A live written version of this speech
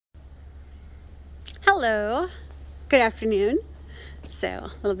Hello, good afternoon. So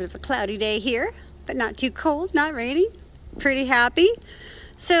a little bit of a cloudy day here, but not too cold, not raining, pretty happy.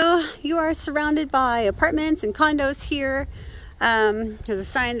 So you are surrounded by apartments and condos here. There's a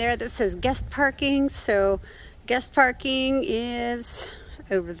sign there that says guest parking. So guest parking is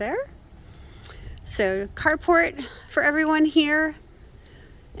over there. So carport for everyone here.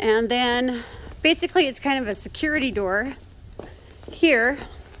 And then basically it's kind of a security door here.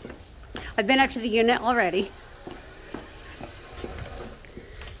 I've been up to the unit already.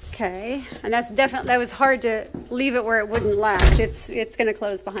 Okay, and that was hard to leave it where it wouldn't latch. It's going to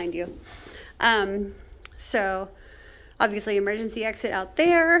close behind you. So obviously emergency exit out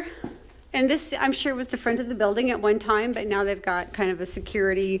there. And this, I'm sure, was the front of the building at one time, but now they've got kind of a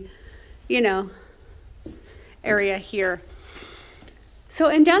security, area here. So,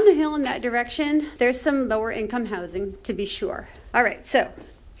 and down the hill in that direction, there's some lower income housing, to be sure. All right, so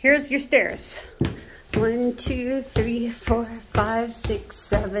here's your stairs. 1, 2, 3, 4, 5, 6,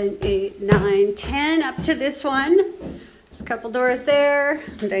 7, 8, 9, 10 up to this one. There's a couple doors there.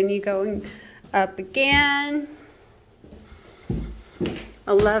 And then you going up again.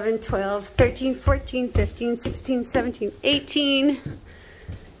 11, 12, 13, 14, 15, 16, 17, 18.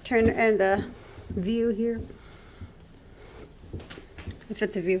 Turn and the view here. If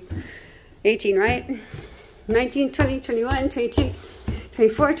it's a view. 18, right? 19, 20, 21, 22.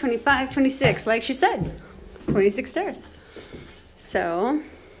 24, 25, 26, like she said, 26 stairs. So,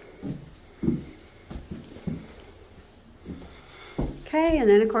 okay, and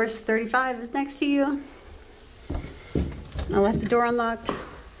then of course 35 is next to you. I left the door unlocked.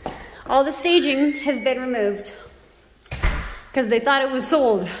 All the staging has been removed because they thought it was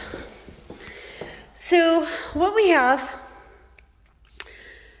sold. So what we have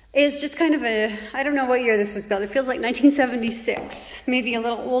is just kind of I don't know what year this was built. It feels like 1976, maybe a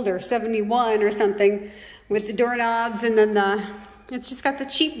little older, 71 or something, with the doorknobs, and then it's just got the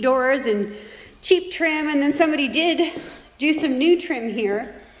cheap doors and cheap trim, and then somebody did do some new trim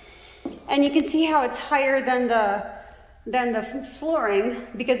here. And you can see how it's higher than the flooring,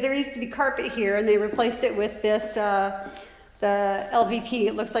 because there used to be carpet here, and they replaced it with this, the LVP.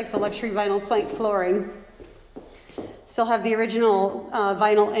 It looks like the luxury vinyl plank flooring. Still have the original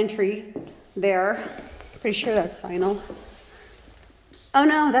vinyl entry there. Pretty sure that's vinyl. Oh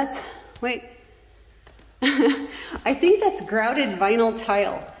no, wait. I think that's grouted vinyl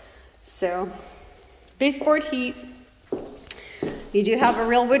tile. So, baseboard heat. You do have a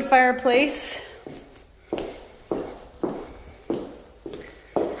real wood fireplace.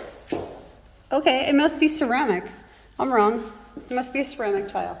 Okay, it must be ceramic. I'm wrong. It must be a ceramic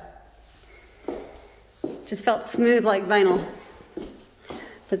tile. Just felt smooth like vinyl.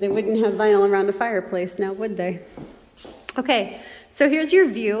 But they wouldn't have vinyl around a fireplace now, would they? Okay, so here's your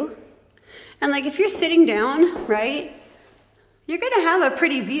view. And like if you're sitting down, right, you're gonna have a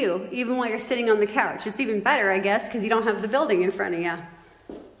pretty view even while you're sitting on the couch. It's even better, I guess, because you don't have the building in front of you.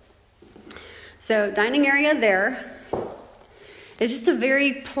 So dining area there. It's just a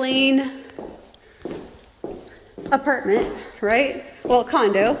very plain apartment, right? Well,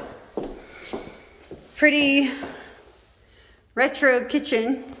 condo. Pretty retro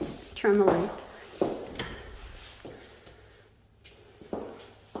kitchen. Turn the light.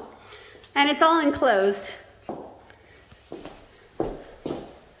 And it's all enclosed.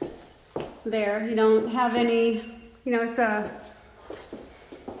 There, you don't have any, it's what am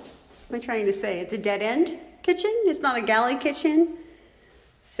I trying to say? It's a dead end kitchen. It's not a galley kitchen.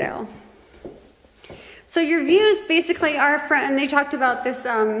 So your views basically are front, and they talked about this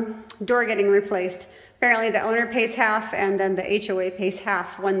door getting replaced. Apparently the owner pays half, and then the HOA pays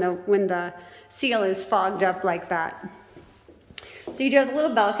half when the seal is fogged up like that. So you do have a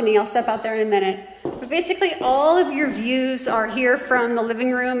little balcony. I'll step out there in a minute. But basically all of your views are here from the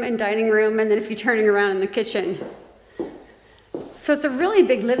living room and dining room, and then if you're turning around in the kitchen. So it's a really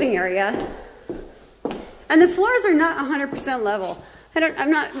big living area. And the floors are not 100% level. I'm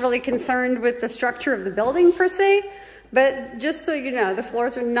not really concerned with the structure of the building per se, but just so you know, the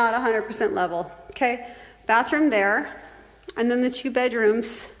floors are not 100% level. Okay, bathroom there, and then the 2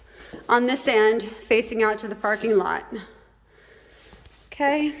 bedrooms on this end facing out to the parking lot.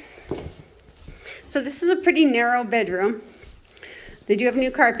 Okay, so this is a pretty narrow bedroom. They do have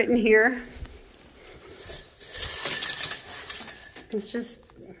new carpet in here. It's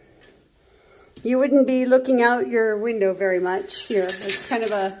just, you wouldn't be looking out your window very much here. It's kind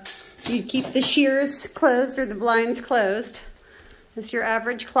of you'd keep the shears closed or the blinds closed. It's your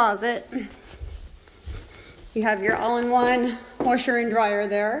average closet. You have your all-in-one washer and dryer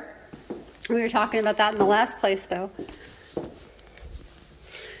there. We were talking about that in the last place though.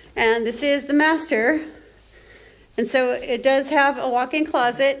 And this is the master. And so it does have a walk-in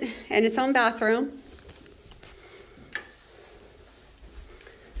closet and its own bathroom.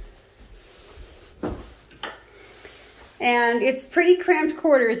 And it's pretty cramped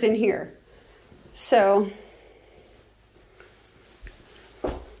quarters in here. So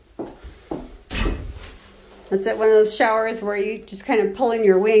it's one of those showers where you just kind of pull in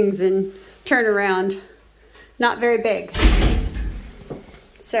your wings and turn around. Not very big.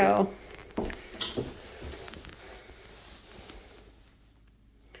 So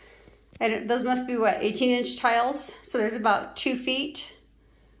and those must be what, 18-inch tiles? So there's about 2 feet,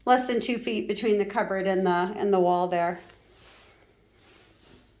 less than 2 feet between the cupboard and the wall there.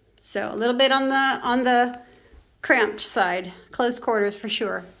 So a little bit on the cramped side, closed quarters for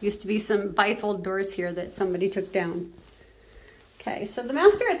sure. Used to be some bifold doors here that somebody took down. Okay, so the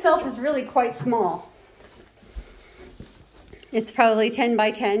master itself is really quite small. It's probably 10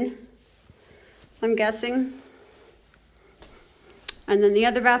 by 10, I'm guessing. And then the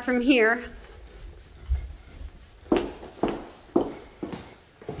other bathroom here,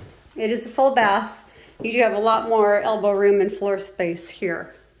 it is a full bath. You do have a lot more elbow room and floor space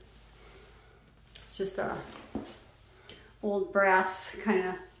here. It's just a old brass kind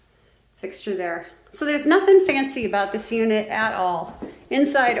of fixture there. So there's nothing fancy about this unit at all,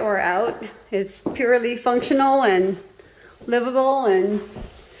 inside or out. It's purely functional and livable, and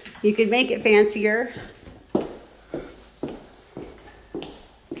you could make it fancier.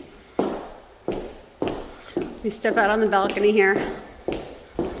 We step out on the balcony here.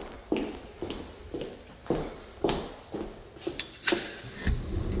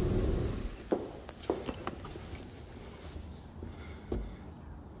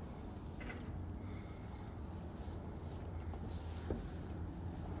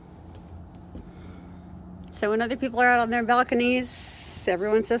 So when other people are out on their balconies,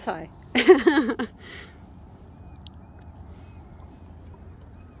 everyone says hi.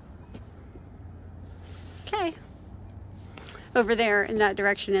 Okay. Over there in that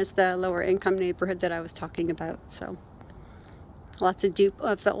direction is the lower income neighborhood that I was talking about. So lots of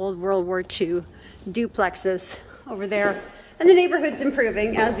the old World War II duplexes over there. And the neighborhood's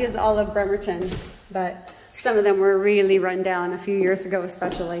improving, as is all of Bremerton. But some of them were really run down a few years ago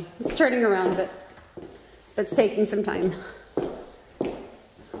especially. It's turning around, but it's taking some time.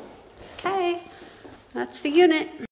 Okay, that's the unit.